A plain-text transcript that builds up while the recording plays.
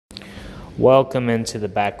Welcome into the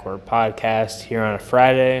Backcourt Podcast here on a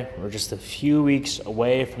Friday. We're just a few weeks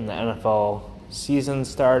away from the NFL season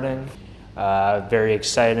starting. Very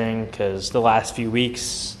exciting because the last few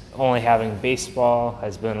weeks only having baseball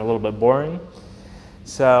has been a little bit boring.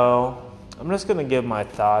 So I'm just going to give my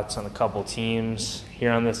thoughts on a couple teams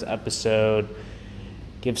here on this episode,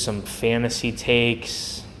 give some fantasy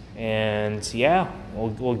takes, and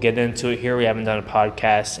we'll get into it here. We haven't done a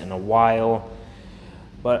podcast in a while.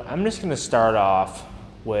 But I'm just going to start off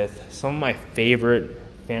with some of my favorite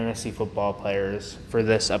fantasy football players for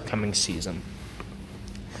this upcoming season.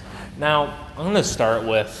 Now, I'm going to start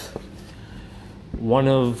with one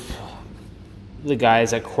of the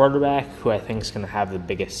guys at quarterback who I think is going to have the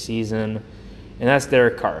biggest season, and that's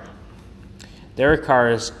Derek Carr. Derek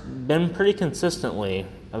Carr has been pretty consistently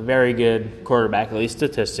a very good quarterback, at least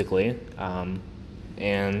statistically,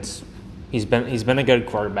 and he's been a good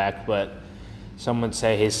quarterback, but some would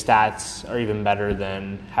say his stats are even better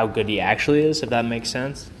than how good he actually is, if that makes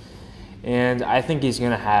sense. And I think he's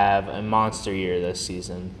going to have a monster year this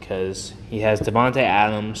season because he has Davante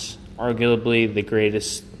Adams, arguably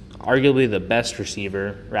the best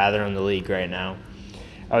receiver, rather, in the league right now.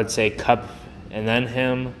 I would say Kupp and then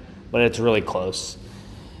him, but it's really close.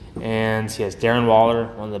 And he has Darren Waller,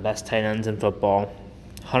 one of the best tight ends in football.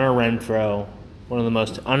 Hunter Renfrow, one of the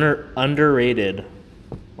most underrated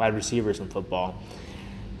wide receivers in football.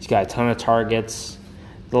 He's got a ton of targets.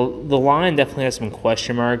 The line definitely has some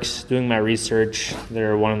question marks. Doing my research,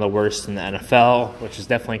 they're one of the worst in the NFL, which is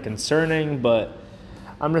definitely concerning, but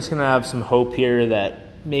I'm just going to have some hope here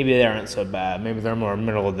that maybe they aren't so bad. Maybe they're more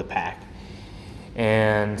middle of the pack.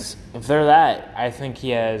 And if they're that, I think he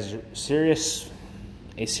has a serious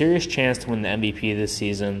chance to win the MVP this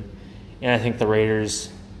season, and I think the Raiders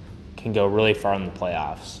can go really far in the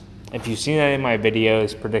playoffs. If you've seen any of my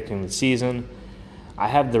videos predicting the season, I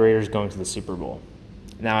have the Raiders going to the Super Bowl.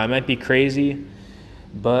 Now, I might be crazy,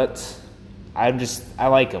 but I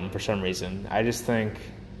like them for some reason. I just think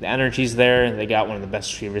the energy's there. They got one of the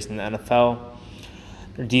best receivers in the NFL.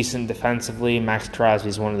 They're decent defensively. Max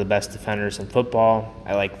Crosby's one of the best defenders in football.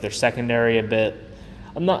 I like their secondary a bit.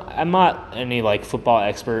 I'm not any football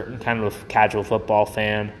expert. I'm kind of a casual football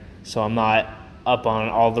fan, so I'm not up on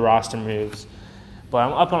all the roster moves. But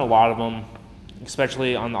I'm up on a lot of them,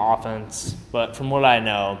 especially on the offense. But from what I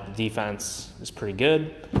know, the defense is pretty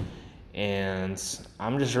good. And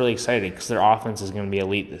I'm just really excited because their offense is going to be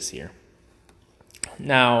elite this year.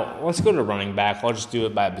 Now, let's go to running back. I'll just do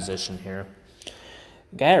it by position here.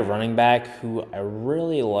 A guy at running back who I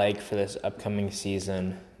really like for this upcoming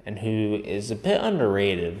season and who is a bit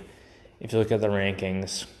underrated, if you look at the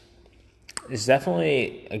rankings, is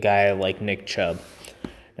definitely a guy like Nick Chubb.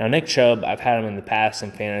 Now, Nick Chubb, I've had him in the past in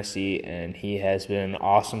fantasy, and he has been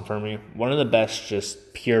awesome for me. One of the best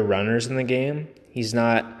just pure runners in the game. He's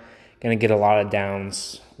not going to get a lot of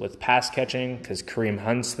downs with pass catching because Kareem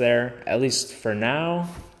Hunt's there. At least for now,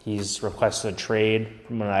 he's requested a trade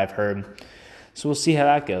from what I've heard. So we'll see how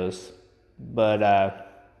that goes.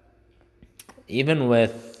 But even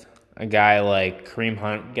with a guy like Kareem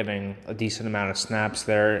Hunt getting a decent amount of snaps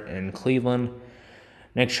there in Cleveland,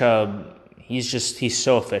 Nick Chubb, he's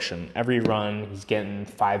so efficient. Every run, he's getting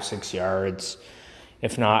 5-6 yards,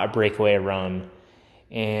 if not a breakaway run.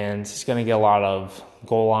 And he's going to get a lot of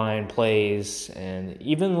goal line plays. And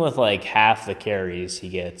even with half the carries he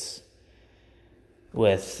gets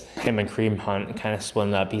with him and Kareem Hunt kind of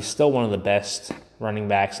splitting up, he's still one of the best running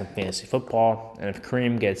backs in fantasy football. And if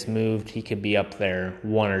Kareem gets moved, he could be up there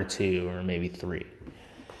 1 or 2 or maybe 3.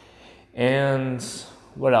 And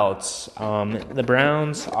what else? The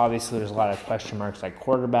Browns, obviously there's a lot of question marks at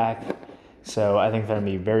quarterback. So I think they're going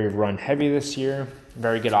to be very run-heavy this year.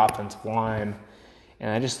 Very good offensive line.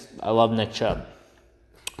 And I love Nick Chubb.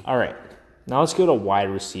 All right. Now let's go to wide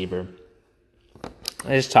receiver. I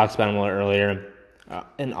just talked about him a little earlier.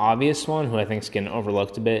 An obvious one who I think is getting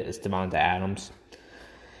overlooked a bit is Davante Adams.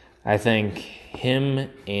 I think him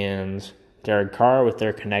and Derek Carr, with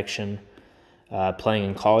their connection, playing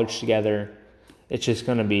in college together, it's just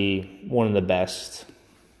going to be one of the best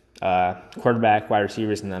quarterback wide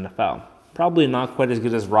receivers in the NFL. Probably not quite as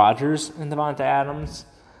good as Rodgers and Davante Adams,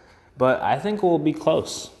 but I think we'll be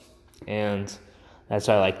close. And that's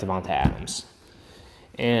why I like Davante Adams.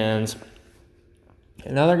 And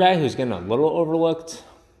another guy who's getting a little overlooked,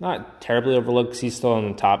 not terribly overlooked because he's still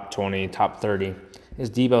in the top 20, top 30, is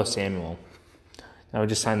Deebo Samuel. Now, we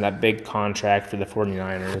just signed that big contract for the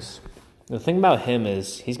 49ers. The thing about him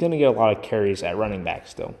is he's going to get a lot of carries at running back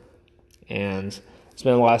still. And there's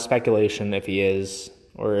been a lot of speculation if he is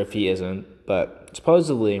or if he isn't. But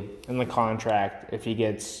supposedly in the contract, if he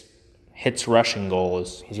gets hits rushing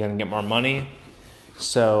goals, he's going to get more money.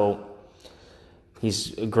 So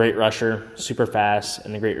he's a great rusher, super fast,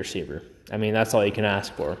 and a great receiver. I mean, that's all you can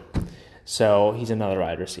ask for. So he's another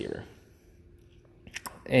wide receiver.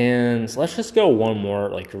 And let's just go one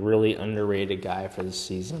more, really underrated guy for the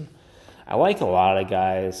season. I like a lot of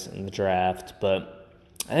guys in the draft, but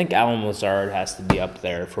I think Allen Lazard has to be up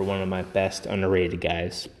there for one of my best underrated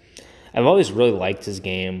guys. I've always really liked his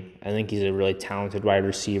game. I think he's a really talented wide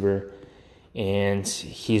receiver. And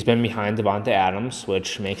he's been behind Davante Adams,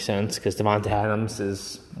 which makes sense because Davante Adams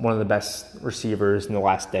is one of the best receivers in the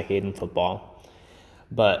last decade in football.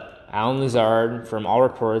 But Allen Lazard, from all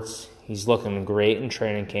reports, he's looking great in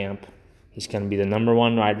training camp. He's going to be the number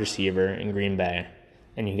one wide receiver in Green Bay.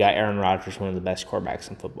 And you got Aaron Rodgers, one of the best quarterbacks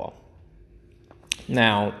in football.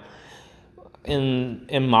 Now,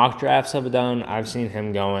 in mock drafts I've done, I've seen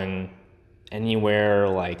him going anywhere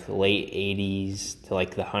late 80s to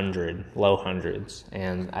the 100, low hundreds.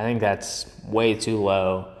 And I think that's way too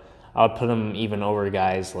low. I would put him even over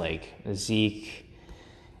guys like Zeke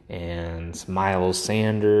and Miles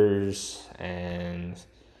Sanders and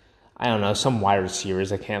I don't know, some wide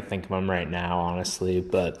receivers. I can't think of them right now, honestly,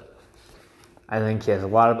 but I think he has a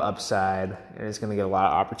lot of upside and he's going to get a lot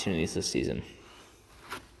of opportunities this season.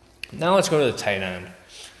 Now let's go to the tight end.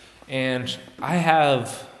 And I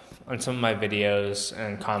have, on some of my videos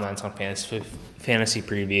and comments on fantasy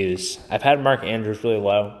previews, I've had Mark Andrews really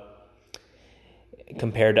low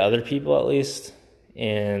compared to other people at least.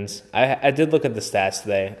 And I did look at the stats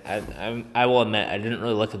today. I will admit I didn't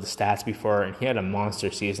really look at the stats before, and he had a monster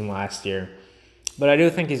season last year. But I do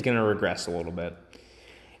think he's going to regress a little bit.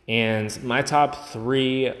 And my top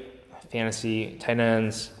 3 fantasy tight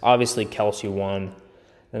ends, obviously Kelce won.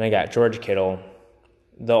 Then I got George Kittle.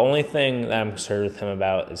 The only thing that I'm concerned with him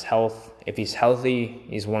about is health. If he's healthy,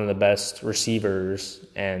 he's one of the best receivers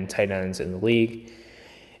and tight ends in the league.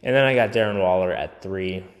 And then I got Darren Waller at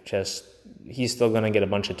 3. He's still going to get a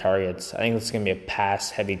bunch of targets. I think it's going to be a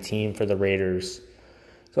pass-heavy team for the Raiders.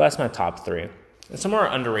 So that's my top 3. And some more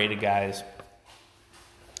underrated guys.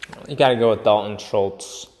 You got to go with Dalton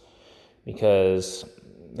Schultz because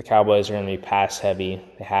the Cowboys are going to be pass-heavy.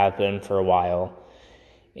 They have been for a while.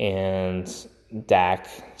 And Dak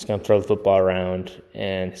is going to throw the football around.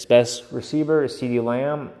 And his best receiver is CeeDee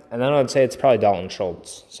Lamb. And then I would say it's probably Dalton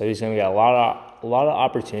Schultz. So he's going to get a lot of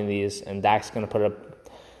opportunities, and Dak's going to put up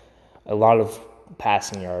a lot of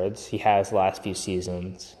passing yards. He has the last few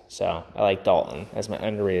seasons. So I like Dalton as my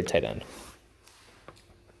underrated tight end.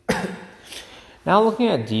 Now looking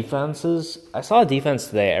at defenses, I saw a defense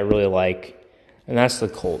today I really like, and that's the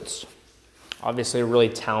Colts. Obviously a really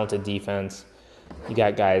talented defense. You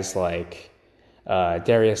got guys like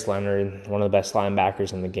Darius Leonard, one of the best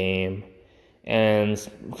linebackers in the game, and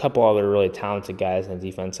a couple other really talented guys in the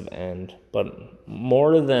defensive end. But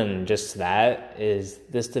more than just that is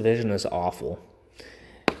this division is awful.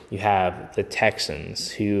 You have the Texans,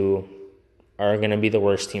 who are going to be the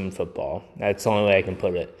worst team in football. That's the only way I can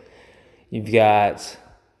put it. You've got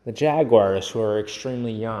the Jaguars, who are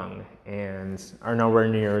extremely young and are nowhere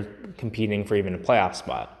near competing for even a playoff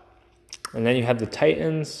spot. And then you have the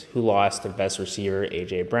Titans, who lost their best receiver,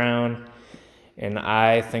 A.J. Brown. And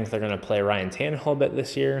I think they're going to play Ryan Tannehill a bit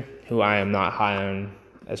this year, who I am not high on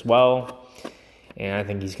as well. And I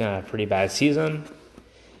think he's going to have a pretty bad season.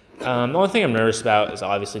 The only thing I'm nervous about is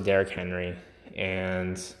obviously Derrick Henry.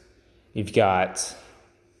 And you've got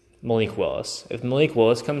Malik Willis. If Malik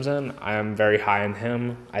Willis comes in, I am very high on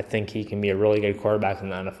him. I think he can be a really good quarterback in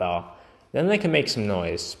the NFL. Then they can make some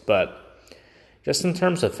noise. But just in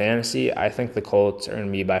terms of fantasy, I think the Colts are going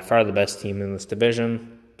to be by far the best team in this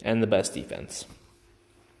division and the best defense.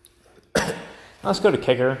 Let's go to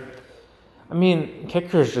kicker. I mean,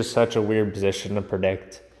 kicker is just such a weird position to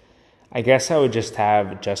predict. I guess I would just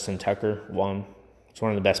have Justin Tucker, one. He's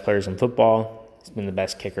one of the best players in football. He's been the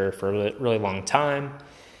best kicker for a really long time.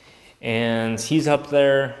 And he's up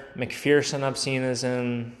there. McPherson, I've seen, is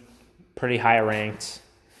in pretty high ranked.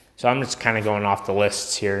 So I'm just kind of going off the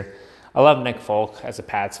lists here. I love Nick Folk as a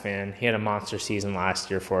Pats fan. He had a monster season last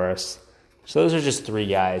year for us. So those are just 3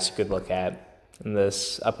 guys you could look at in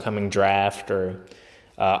this upcoming draft or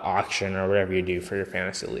auction or whatever you do for your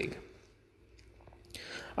fantasy league.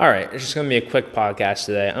 All right, it's just going to be a quick podcast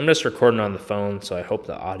today. I'm just recording on the phone, so I hope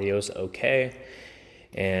the audio is okay.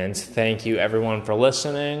 And thank you, everyone, for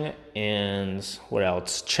listening. And what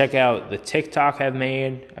else? Check out the TikTok I've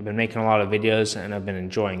made. I've been making a lot of videos, and I've been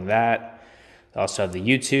enjoying that. I also have the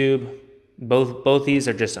YouTube. Both these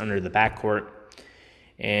are just under the backcourt.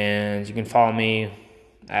 And you can follow me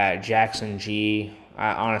at Jackson G.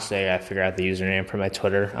 Honestly, I gotta figure out the username for my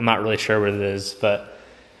Twitter. I'm not really sure what it is, but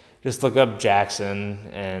just look up Jackson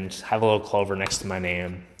and have a little clover next to my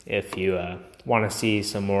name if you want to see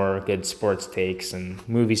some more good sports takes and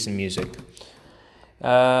movies and music.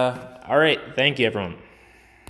 All right. Thank you, everyone.